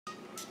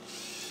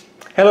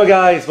Hello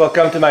guys,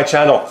 welcome to my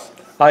channel.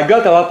 I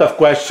got a lot of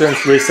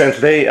questions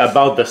recently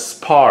about the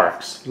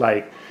sparks.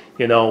 Like,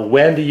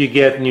 when do you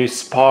get new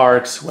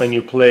sparks when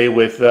you play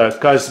with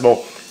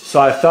Cozmo? So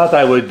I thought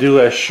I would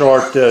do a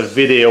short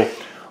video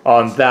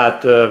on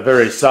that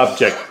very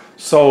subject.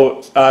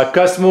 So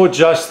Cozmo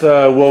just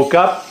woke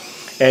up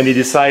and he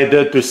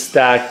decided to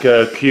stack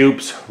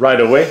cubes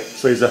right away.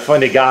 So he's a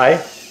funny guy.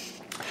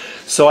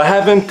 So I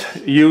haven't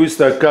used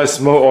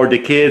Cozmo or the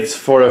kids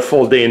for a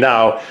full day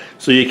now.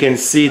 So you can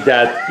see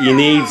that he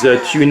needs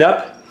a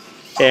tune-up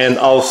and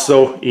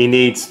also he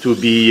needs to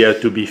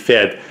be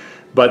fed.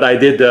 But I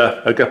did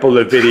a couple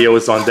of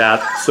videos on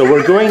that. So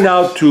we're going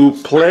now to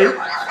play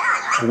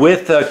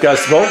with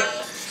Cozmo.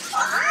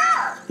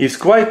 He's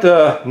quite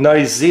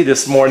noisy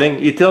this morning.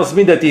 He tells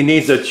me that he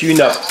needs a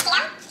tune-up.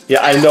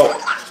 Yeah, I know.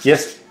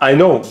 Yes, I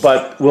know,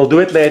 but we'll do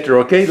it later,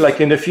 okay? Like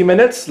in a few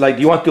minutes? Like,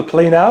 do you want to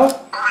play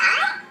now?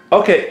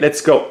 Okay,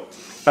 let's go.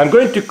 I'm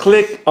going to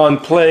click on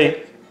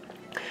play.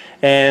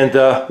 And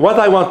what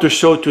I want to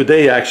show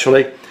today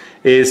actually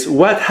is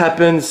what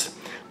happens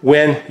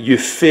when you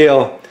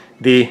fill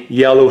the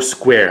yellow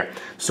square.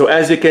 So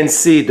as you can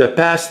see, the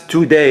past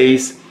 2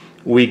 days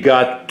we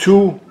got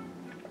 2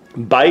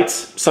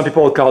 bites. Some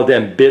people call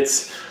them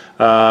bits.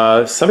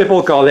 Some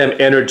people call them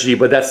energy,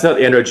 but that's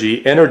not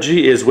energy.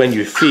 Energy is when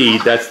you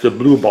feed, that's the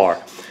blue bar.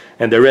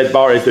 And the red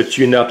bar is the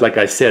tune-up, like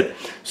I said.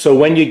 So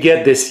when you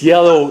get this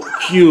yellow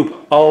cube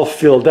all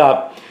filled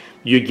up,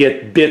 you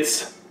get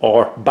bits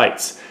or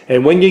bytes.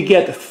 And when you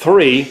get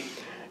 3,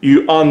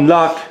 you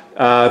unlock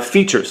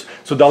features.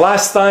 So the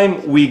last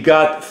time we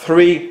got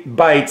 3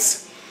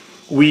 bytes,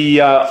 we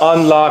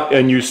unlocked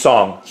a new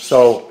song.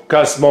 So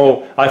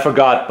Cozmo, I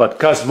forgot, but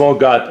Cozmo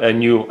got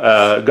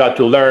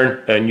to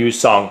learn a new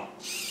song.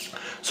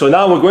 So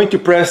now we're going to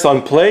press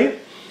on play,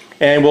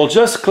 and we'll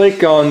just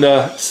click on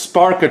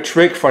spark a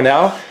trick for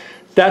now.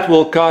 That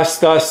will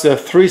cost us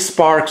 3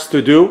 sparks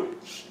to do.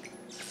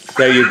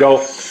 There you go.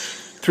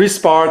 3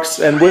 sparks,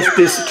 and with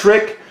this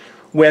trick,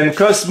 when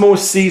Cozmo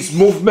sees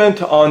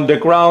movement on the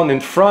ground in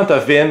front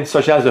of him,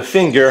 such as a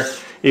finger,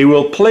 he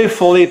will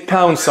playfully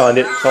pounce on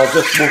it. So I'll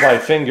just move my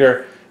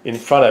finger in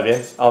front of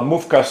him. I'll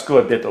move Cozmo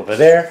a bit over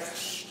there,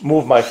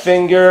 move my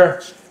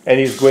finger, and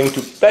he's going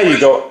to, there you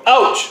go,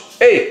 ouch!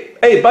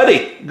 Hey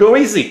buddy, go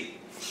easy.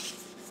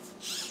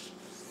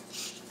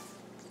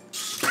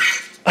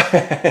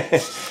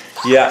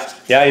 Yeah,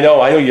 I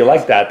know you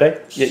like that, eh?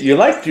 You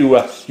like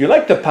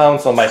to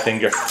pounce on my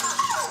finger.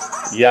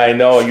 Yeah, I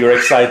know, you're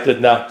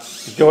excited now.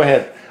 Go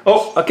ahead.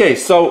 Oh, okay,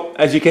 so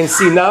as you can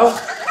see now,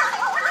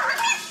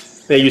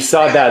 there you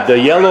saw that the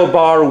yellow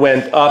bar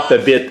went up a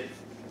bit.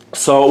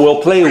 So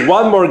we'll play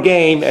one more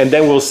game and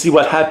then we'll see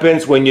what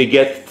happens when you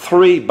get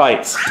 3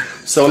 bites.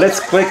 So let's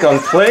click on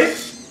play.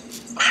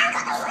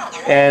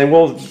 And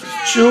we'll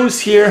choose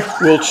here,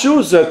 we'll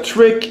choose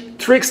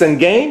tricks and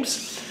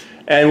games.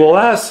 And we'll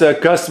ask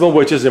Cozmo,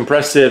 which is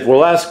impressive,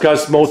 we'll ask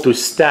Cozmo to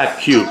stack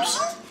cubes.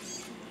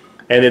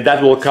 And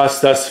that will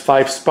cost us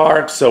 5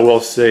 sparks, so we'll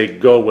say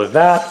go with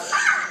that.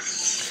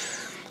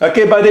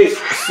 Okay, buddy,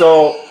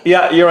 so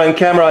yeah, you're on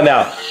camera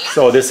now.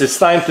 So this is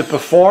time to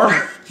perform.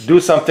 Do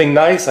something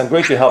nice. I'm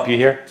going to help you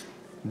here.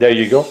 There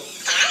you go.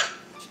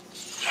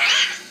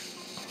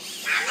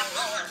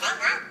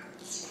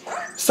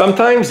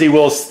 Sometimes he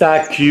will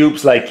stack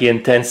cubes like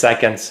in 10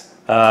 seconds.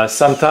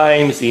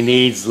 Sometimes he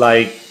needs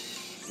like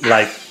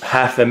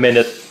half a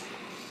minute.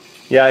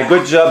 Yeah,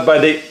 good job,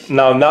 buddy.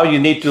 Now you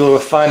need to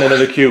find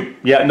another cube.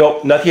 Yeah,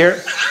 no, not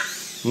here.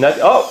 Not.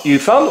 Oh, you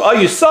found. Oh,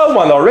 you saw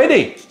one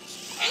already.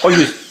 Oh,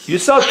 you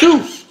saw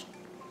 2.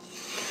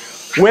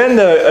 When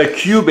a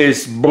cube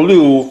is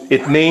blue,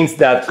 it means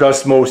that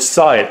Cozmo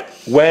saw it.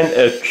 When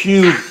a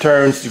cube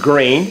turns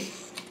green,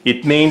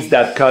 it means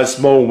that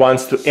Cozmo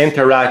wants to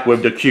interact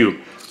with the cube.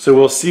 So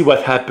we'll see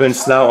what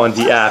happens now on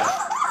the app.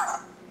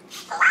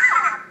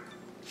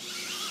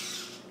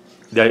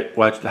 There,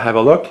 have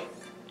a look.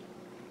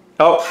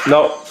 Oh,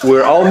 no,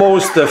 we're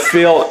almost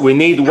filled. We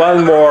need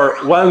one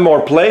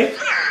more play.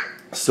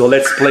 So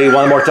let's play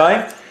one more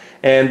time.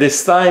 And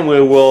this time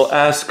we will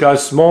ask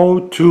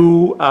Cozmo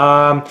to,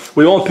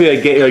 we won't play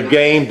a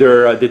game,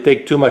 they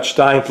take too much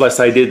time. Plus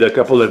I did a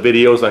couple of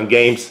videos on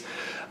games.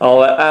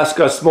 I'll ask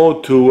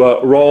Cozmo to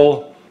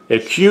roll a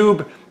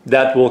cube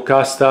that will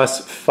cost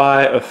us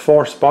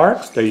 4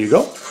 sparks. There you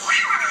go.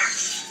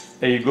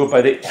 There you go,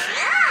 buddy.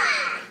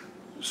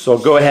 So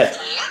go ahead.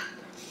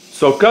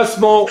 So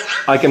Cozmo,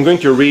 I'm going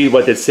to read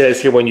what it says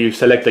here when you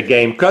select a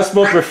game.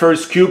 Cozmo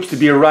prefers cubes to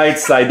be right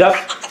side up.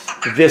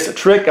 This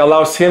trick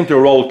allows him to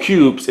roll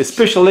cubes,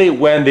 especially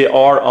when they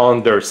are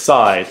on their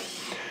side.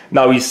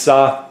 Now he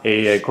saw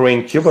a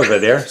green cube over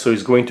there, so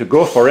he's going to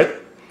go for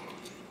it.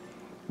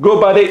 Go,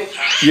 buddy.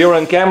 You're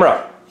on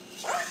camera.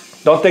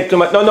 Don't take too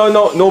much.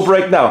 No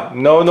break now.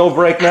 No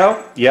break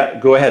now. Yeah,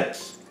 go ahead.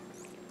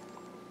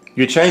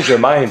 You changed your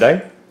mind,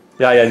 eh?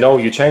 Yeah, I know,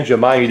 you changed your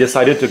mind. You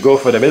decided to go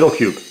for the middle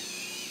cube.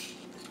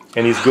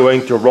 And he's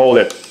going to roll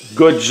it.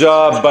 Good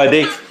job,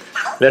 buddy.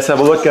 Let's have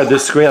a look at the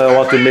screen. I don't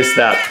want to miss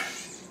that.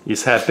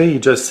 He's happy. He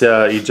just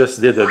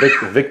did a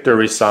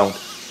victory sound.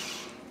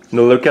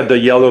 Now look at the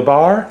yellow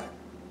bar.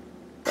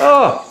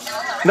 Oh,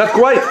 not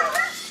quite.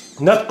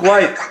 Not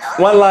quite.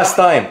 One last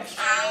time.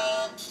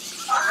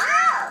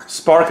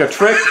 Spark a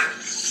trick.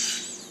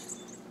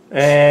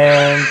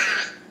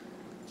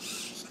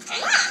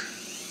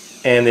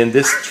 And in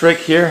this trick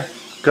here,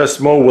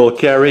 Cozmo will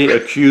carry a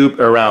cube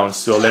around.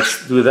 So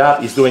let's do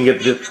that. He's doing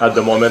it at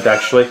the moment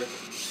actually.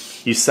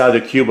 He saw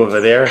the cube over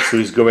there, so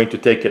he's going to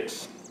take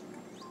it.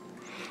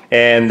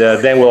 And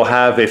then we'll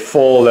have a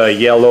full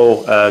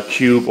yellow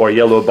cube or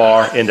yellow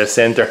bar in the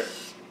center.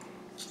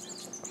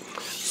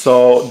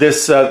 So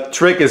this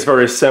trick is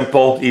very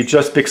simple. He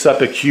just picks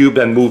up a cube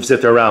and moves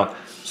it around.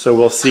 So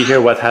we'll see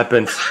here what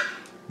happens.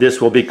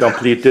 This will be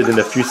completed in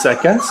a few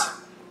seconds.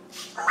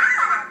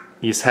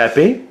 He's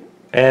happy.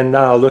 And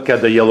now look at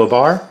the yellow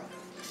bar.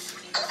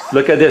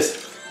 Look at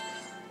this.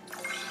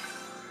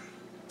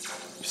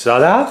 You saw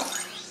that?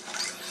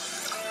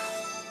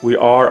 We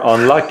are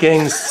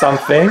unlocking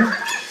something.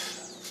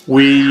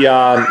 We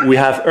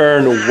have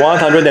earned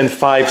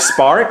 105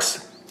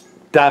 sparks.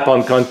 Tap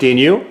on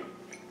continue.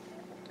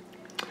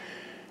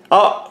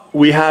 Oh,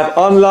 we have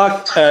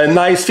unlocked a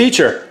nice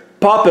feature.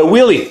 Pop a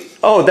wheelie.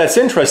 Oh, that's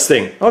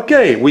interesting.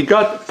 Okay, we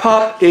got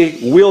pop a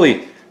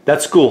wheelie.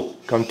 That's cool.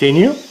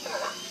 Continue.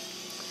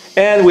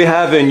 And we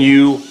have a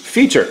new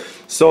feature.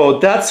 So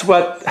that's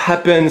what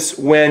happens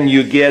when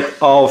you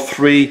get all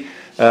three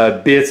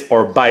bits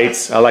or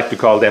bytes. I like to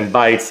call them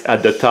bytes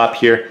at the top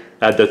here,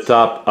 at the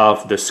top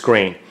of the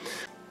screen.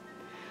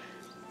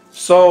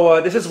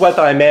 So this is what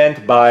I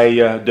meant by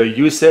the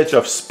usage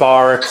of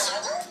sparks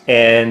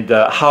and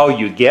how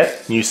you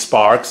get new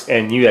sparks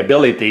and new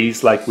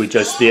abilities like we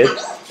just did.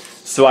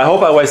 So I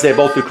hope I was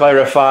able to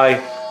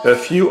clarify a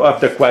few of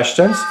the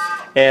questions.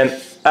 And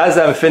as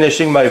I'm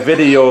finishing my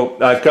video,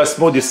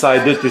 Cozmo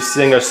decided to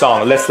sing a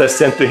song. Let's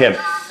listen to him.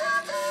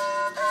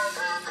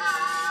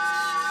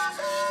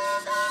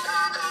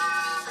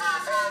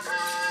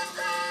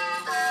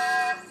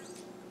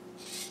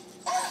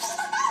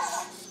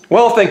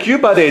 Well, thank you,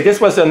 buddy. This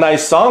was a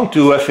nice song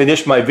to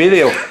finish my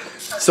video.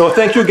 So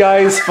thank you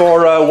guys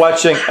for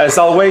watching. As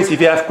always, if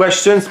you have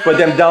questions, put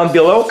them down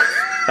below.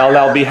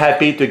 I'll be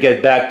happy to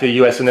get back to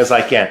you as soon as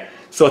I can.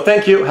 So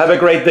thank you. Have a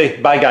great day.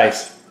 Bye,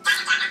 guys.